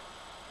life.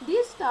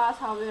 These stars,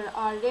 however,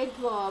 are red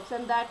dwarfs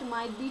and that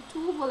might be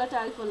too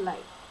volatile for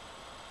life.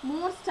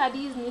 More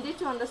studies needed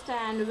to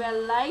understand where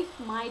life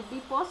might be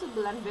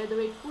possible and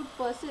whether it could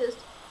persist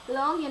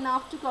long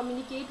enough to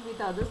communicate with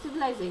other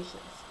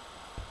civilizations.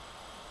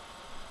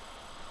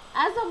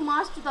 As of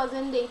March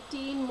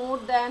 2018, more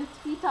than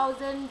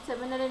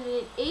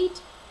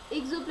 3,708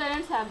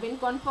 exoplanets have been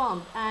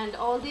confirmed, and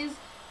all these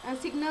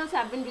signals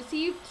have been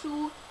received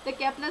through the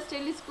Kepler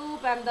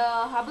telescope and the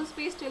Hubble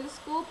Space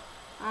Telescope.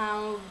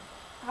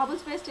 Hubble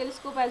Space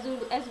Telescope,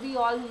 as we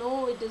all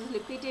know, it is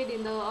located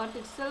in the Earth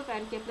itself,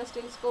 and Kepler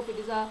telescope, it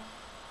is a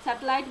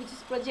satellite which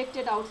is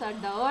projected outside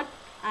the Earth,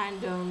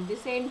 and they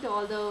send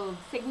all the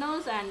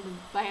signals, and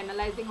by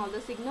analyzing all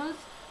the signals,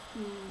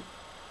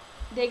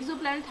 the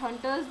exoplanet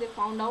hunters, they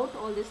found out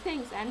all these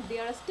things, and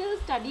there are still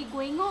study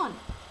going on.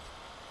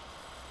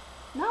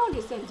 Now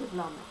recent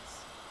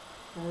developments.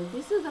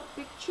 This is a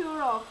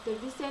picture of the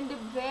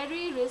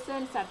very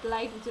recent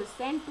satellite which is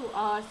sent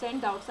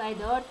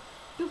outside Earth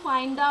to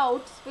find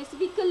out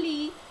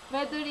specifically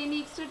whether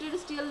any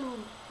extraterrestrial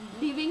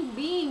living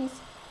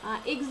beings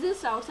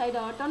exist outside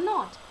Earth or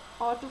not,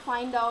 or to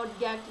find out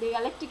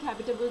galactic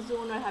habitable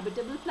zone or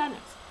habitable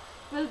planets.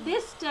 Well,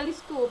 this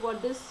telescope or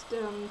this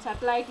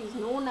satellite is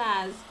known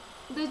as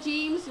the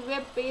James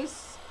Webb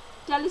Space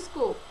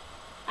Telescope,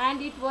 and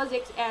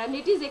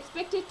it is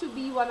expected to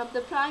be one of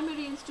the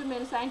primary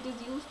instruments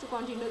scientists use to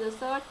continue the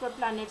search for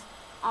planets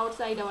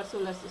outside our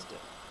solar system.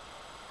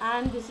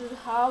 And this is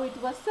how it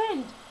was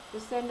sent. It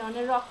was sent on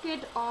a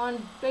rocket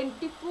on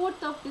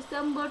 24th of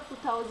December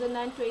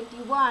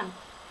 2021,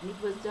 and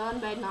it was done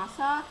by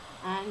NASA.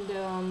 And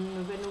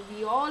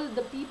when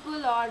the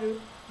people are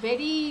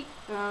very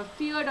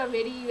feared or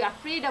very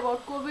afraid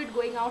about COVID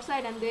going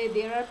outside, and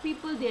there are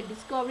people,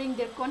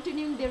 they're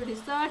continuing their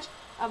research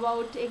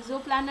about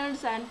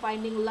exoplanets and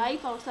finding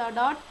life outside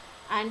Earth.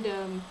 And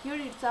here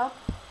it's up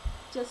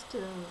just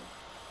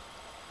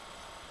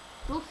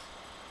proof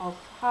of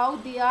how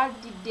they are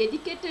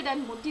dedicated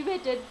and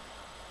motivated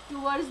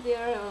towards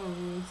their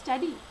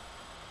study.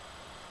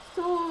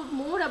 So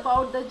more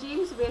about the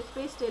James Webb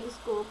Space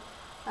Telescope.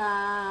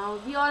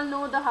 We all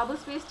know the Hubble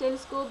Space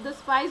Telescope, the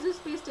Spicer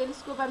Space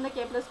Telescope and the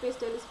Kepler Space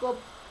Telescope.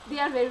 They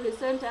are very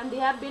recent, and they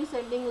have been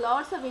sending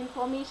lots of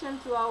information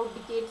throughout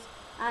decades,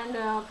 and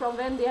from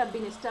when they have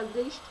been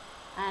established.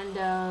 And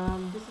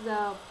this is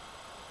a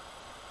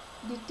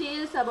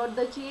details about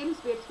the James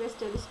Webb Space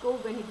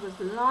Telescope, when it was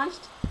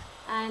launched,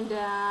 and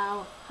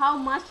how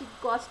much it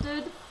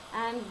costed,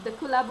 and the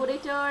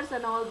collaborators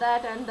and all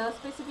that, and the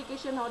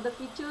specification or the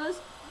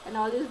features and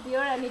all is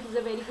there. And it is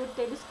a very good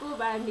telescope,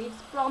 and it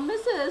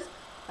promises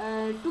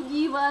to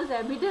give us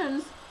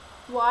evidence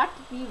what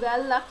we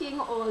were lacking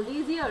all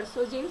these years.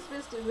 So James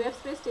Webb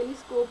Space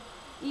Telescope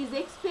is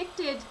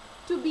expected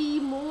to be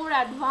more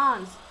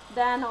advanced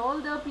than all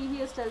the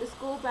previous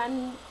telescope,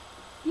 and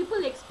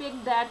people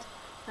expect that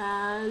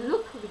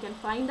look, we can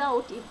find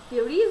out if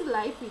there is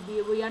life,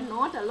 if we are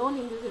not alone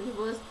in this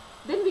universe,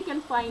 then we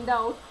can find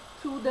out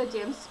through the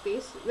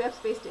Webb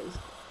Space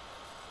Telescope.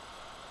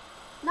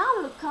 Now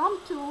we'll come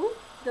to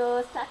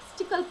the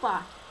statistical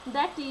part,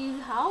 that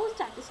is how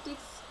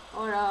statistics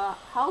or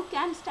how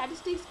can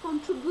statistics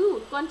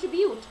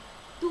contribute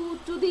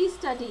to the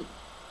study.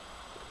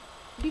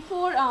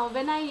 Before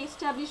when I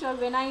established or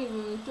when I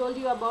told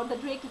you about the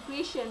Drake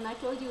equation, I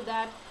told you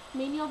that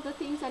many of the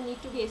things are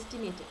need to be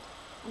estimated,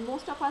 and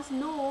most of us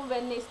know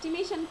when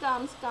estimation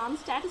comes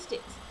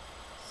statistics.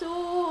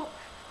 So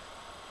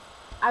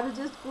I will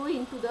just go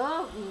into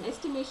the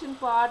estimation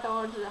part,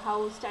 or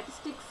how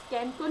statistics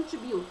can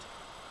contribute.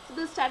 So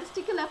the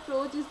statistical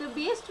approach is the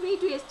best way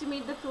to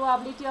estimate the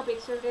probability of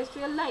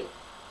extraterrestrial life.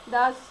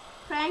 Thus,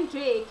 Frank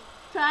Drake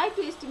tried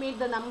to estimate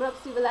the number of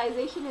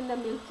civilizations in the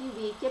Milky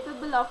Way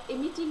capable of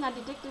emitting a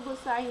detectable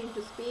sign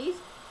into space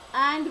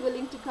and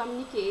willing to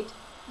communicate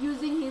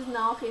using his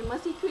now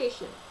famous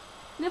equation.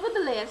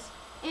 Nevertheless,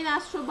 in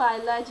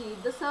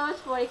astrobiology, the search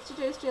for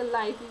extraterrestrial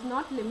life is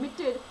not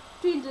limited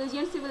to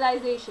intelligent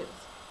civilizations.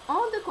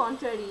 On the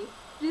contrary,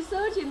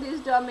 research in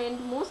this domain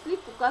mostly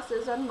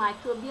focuses on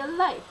microbial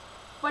life,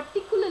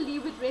 particularly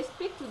with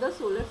respect to the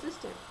solar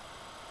system.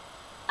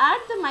 At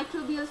the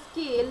microbial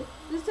scale,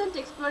 recent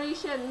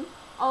exploration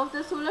of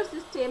the solar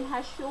system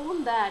has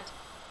shown that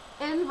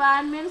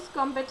environments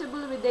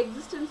compatible with the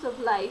existence of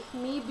life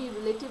may be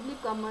relatively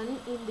common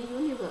in the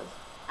universe,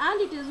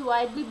 and it is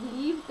widely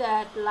believed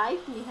that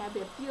life may have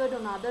appeared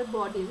on other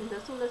bodies in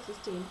the solar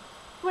system,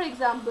 for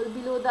example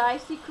below the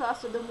icy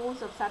crust of the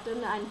moons of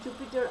Saturn and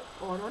Jupiter,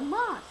 or on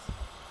Mars.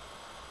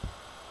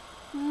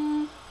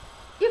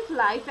 If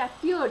life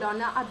appeared on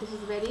this is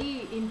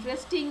very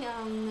interesting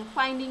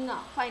finding,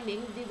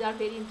 these are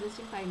very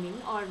interesting finding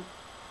or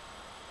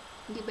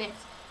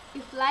debates.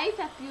 If life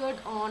appeared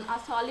on a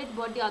solid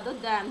body other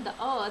than the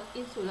Earth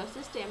in solar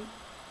system,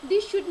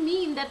 this should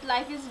mean that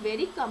life is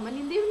very common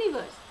in the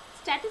universe,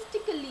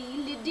 statistically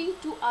leading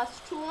to a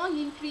strong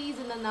increase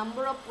in the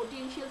number of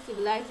potential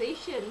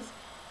civilizations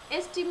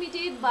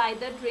estimated by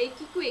the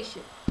Drake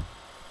equation.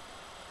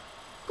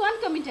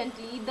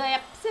 Concomitantly, the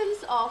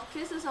absence of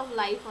traces of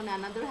life on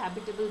another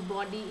habitable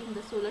body in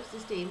the solar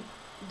system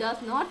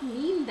does not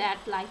mean that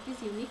life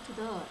is unique to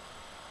the Earth,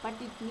 but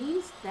it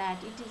means that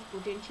it is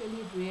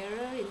potentially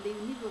rarer in the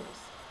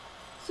universe.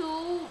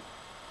 So,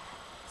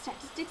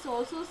 statistics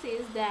also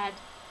says that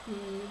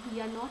we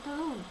are not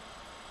alone.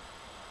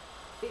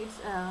 It's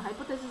a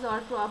hypothesis or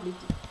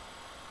probability.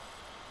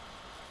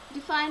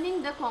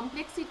 Defining the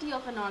complexity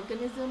of an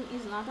organism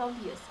is not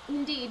obvious.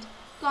 Indeed,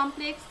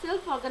 complex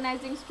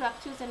self-organizing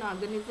structures and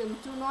organisms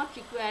do not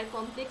require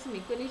complex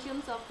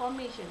mechanisms of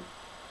formation,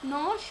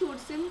 nor should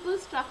simple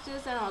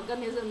structures and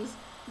organisms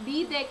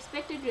be the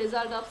expected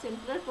result of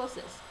simpler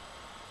process.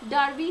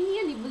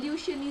 Darwinian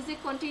evolution is a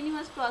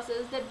continuous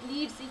process that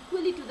leads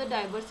equally to the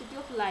diversity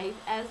of life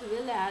as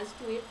well as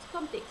to its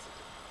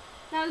complexity.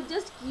 Now I'll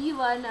just give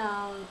an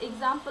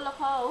example of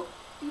how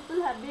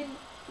people have been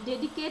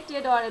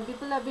dedicated, or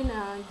people have been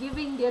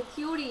giving their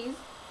theories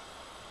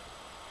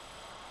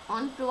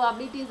on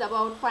probabilities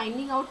about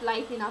finding out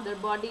life in other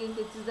bodies.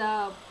 This is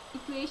a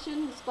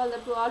equation, it's called the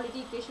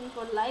probability equation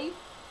for life,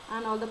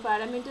 and all the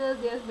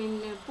parameters they have been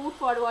put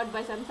forward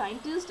by some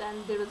scientists,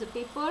 and there was a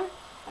paper,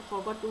 I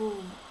forgot to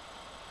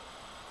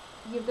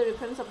give the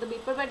reference of the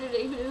paper, but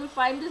you will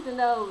find this in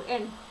the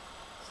end.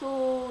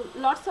 So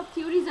lots of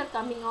theories are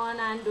coming on,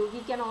 and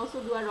we can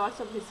also do a lots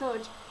of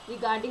research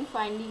regarding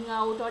finding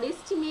out or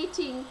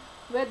estimating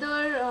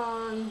whether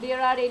there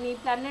are any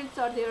planets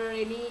or there are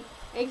any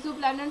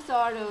exoplanets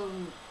or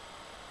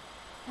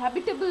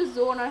habitable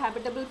zone or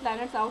habitable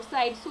planets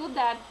outside, so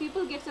that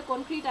people gets a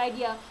concrete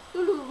idea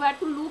to where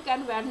to look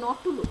and where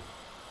not to look.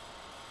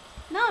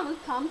 Now I will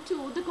come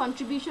to the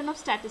contribution of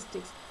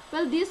statistics.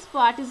 Well, this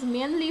part is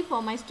mainly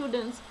for my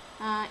students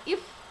if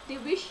they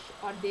wish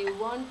or they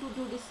want to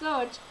do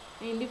research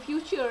in the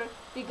future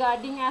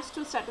regarding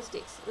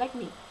astrostatistics like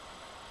me.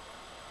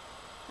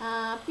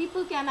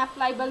 People can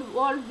apply,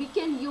 or we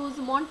can use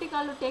Monte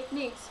Carlo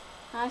techniques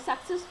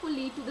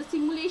successfully to the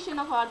simulation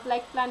of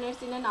Earth-like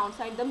planets in and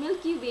outside the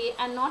Milky Way,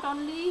 and not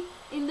only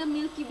in the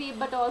Milky Way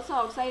but also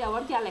outside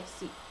our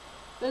galaxy.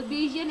 Well,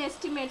 Bayesian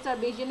estimates or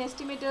Bayesian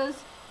estimators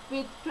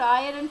with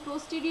prior and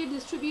posterior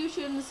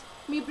distributions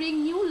may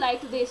bring new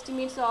light to the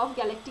estimates of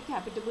galactic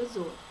habitable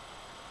zone.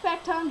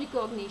 Pattern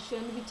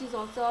recognition, which is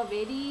also a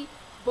very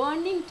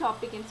burning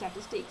topic in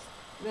statistics.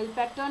 Well,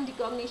 pattern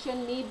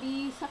recognition may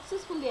be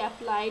successfully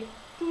applied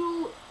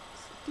to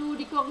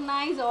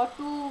recognize or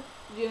to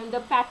the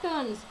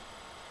patterns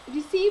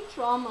received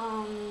from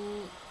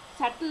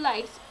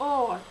satellites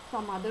or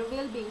from other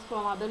well-beings,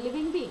 from other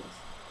living beings.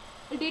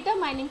 The data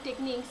mining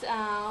techniques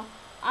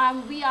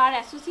we are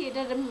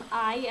associated,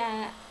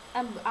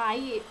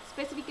 I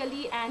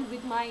specifically and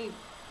with my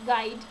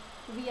guide,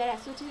 we are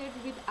associated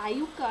with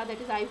IQAC,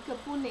 that is IQAC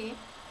Pune,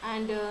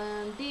 and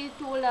they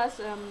told us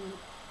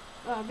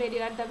at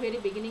the very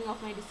beginning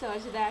of my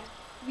research that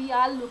we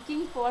are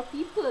looking for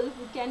people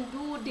who can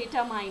do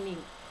data mining.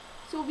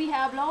 So we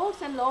have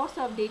lots and lots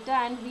of data,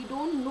 and we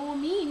don't know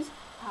means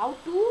how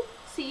to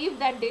save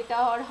that data,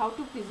 or how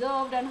to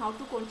preserve, and how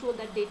to control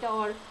that data,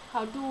 or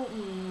how to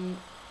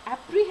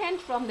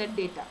apprehend from that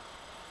data.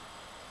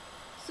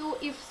 So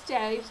if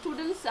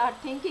students are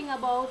thinking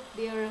about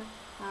their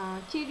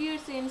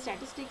careers in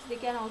statistics, they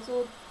can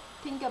also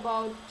think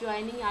about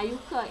joining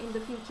IUCAC in the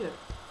future.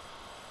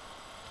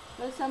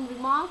 Well, some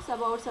remarks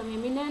about some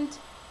eminent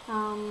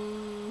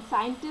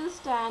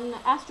scientists and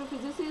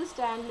astrophysicists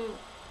and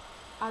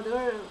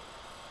other,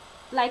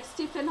 like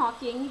Stephen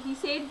Hawking. He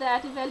said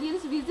that if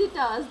aliens visit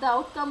us, the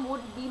outcome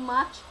would be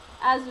much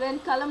as when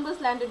Columbus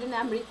landed in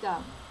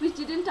America, which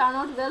didn't turn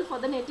out well for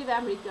the Native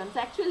Americans.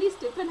 Actually,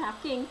 Stephen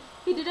Hawking,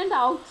 he didn't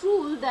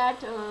outrule that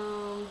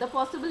the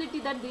possibility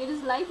that there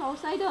is life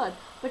outside Earth,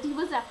 but he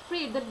was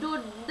afraid that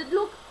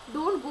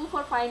don't go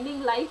for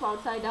finding life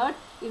outside Earth.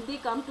 If they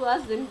come to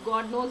us, then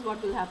God knows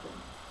what will happen.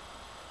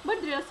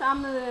 But there are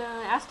some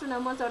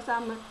astronomers or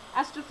some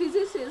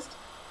astrophysicists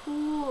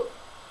who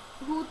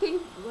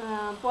think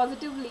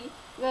positively.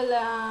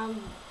 Well,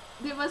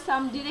 there was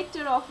some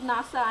director of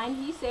NASA, and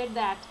he said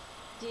that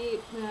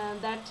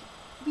that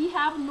we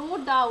have no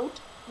doubt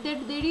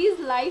that there is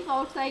life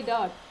outside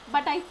Earth,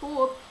 but I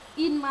hope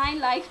in my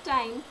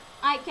lifetime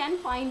I can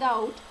find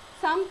out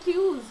some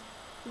clues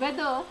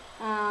whether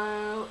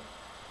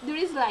there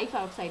is life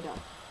outside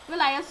Earth.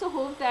 Well, I also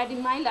hope that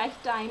in my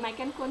lifetime I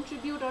can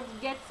contribute or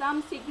get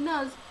some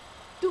signals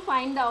to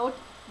find out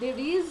there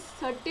is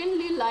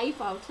certainly life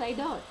outside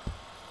Earth.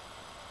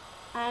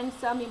 And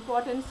some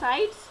important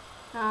sites,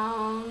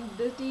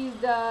 that is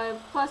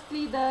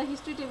firstly the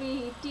History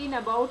TV 18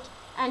 about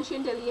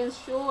Ancient Aliens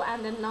show,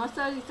 and then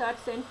NASA Research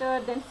Center,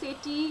 then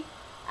SETI,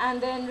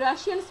 and then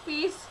Russian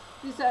Space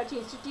Research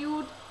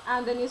Institute,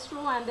 and then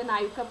ISRO, and then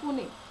IUCAC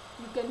Pune.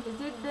 You can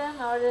visit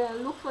them or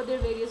look for their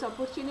various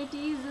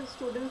opportunities,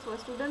 for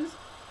students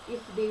if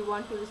they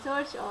want to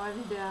research,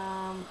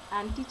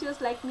 and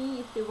teachers like me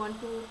if they want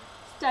to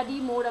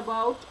study more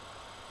about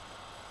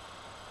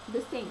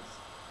these things.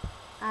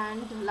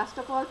 And last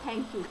of all,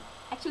 thank you.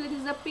 Actually,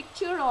 this is a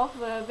picture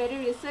of a very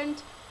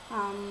recent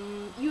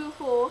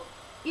UFO.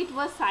 It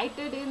was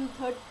sighted in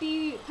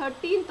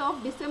 13th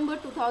of December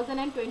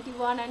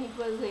 2021, and it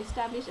was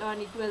established,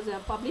 and it was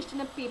published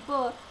in a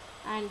paper,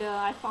 and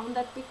I found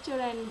that picture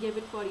and gave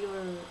it for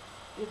your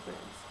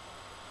reference.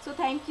 So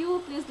thank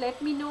you. Please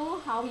let me know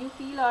how you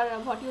feel or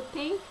what you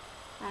think,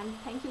 and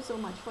thank you so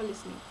much for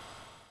listening.